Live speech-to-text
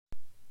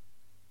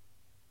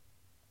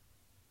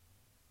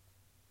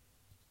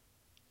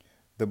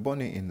The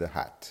bunny in the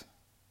hat,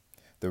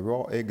 the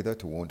raw egg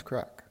that won't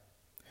crack,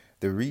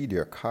 the read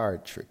your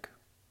card trick,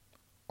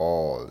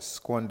 all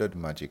squandered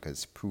magic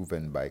as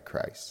proven by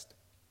Christ.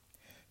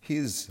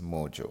 His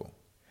mojo,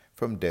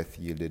 from death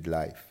yielded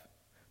life,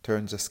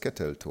 turns a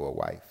skittle to a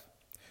wife,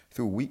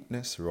 through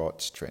weakness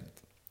wrought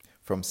strength,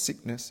 from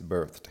sickness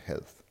birthed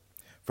health,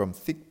 from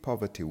thick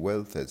poverty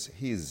wealth as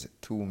his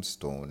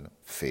tombstone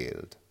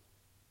failed.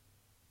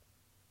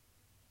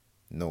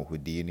 No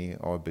Houdini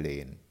or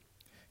Blaine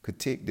could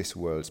take this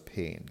world's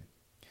pain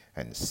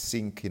and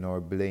sink in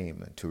our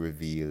blame to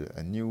reveal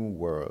a new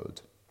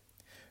world.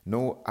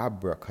 No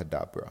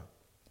abracadabra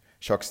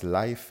shocks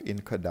life in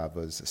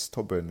cadavers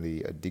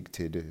stubbornly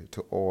addicted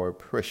to our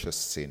precious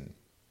sin.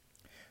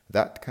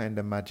 That kind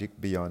of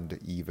magic beyond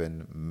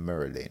even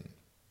Merlin.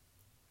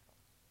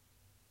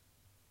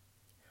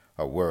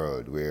 A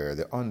world where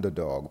the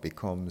underdog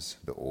becomes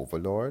the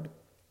overlord,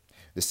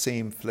 the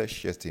same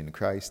flesh yet in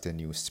Christ a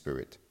new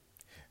spirit.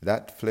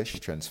 That flesh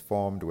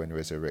transformed when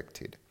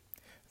resurrected.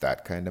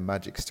 That kind of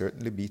magic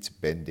certainly beats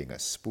bending a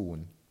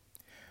spoon.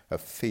 A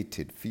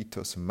fated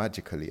fetus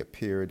magically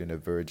appeared in a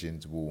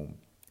virgin's womb,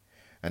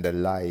 and a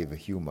live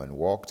human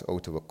walked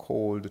out of a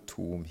cold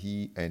tomb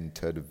he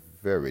entered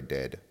very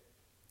dead.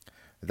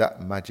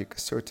 That magic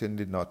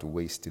certainly not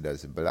wasted,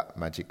 as black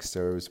magic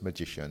serves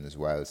magicians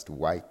whilst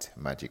white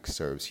magic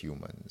serves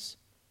humans.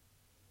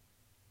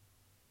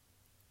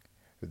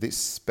 This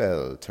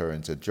spell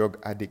turns a drug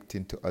addict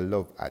into a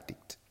love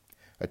addict.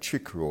 A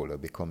trick roller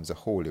becomes a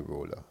holy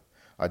roller.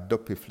 A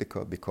duppy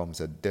flicker becomes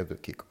a devil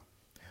kicker.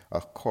 A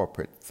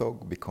corporate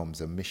thug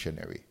becomes a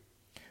missionary.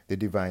 The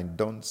divine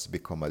dunce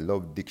become a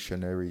love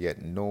dictionary,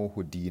 yet no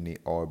Houdini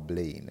or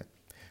Blaine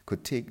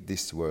could take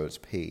this world's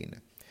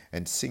pain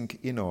and sink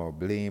in our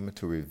blame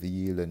to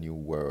reveal a new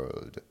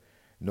world.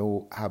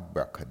 No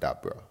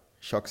abracadabra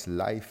shocks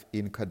life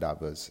in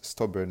cadavers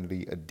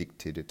stubbornly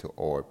addicted to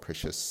our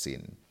precious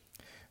sin.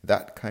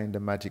 That kind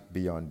of magic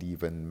beyond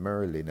even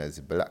Merlin,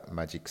 as black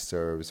magic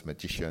serves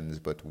magicians,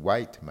 but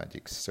white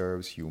magic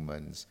serves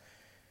humans.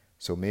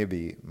 So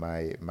maybe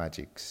my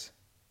magic's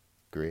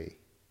gray.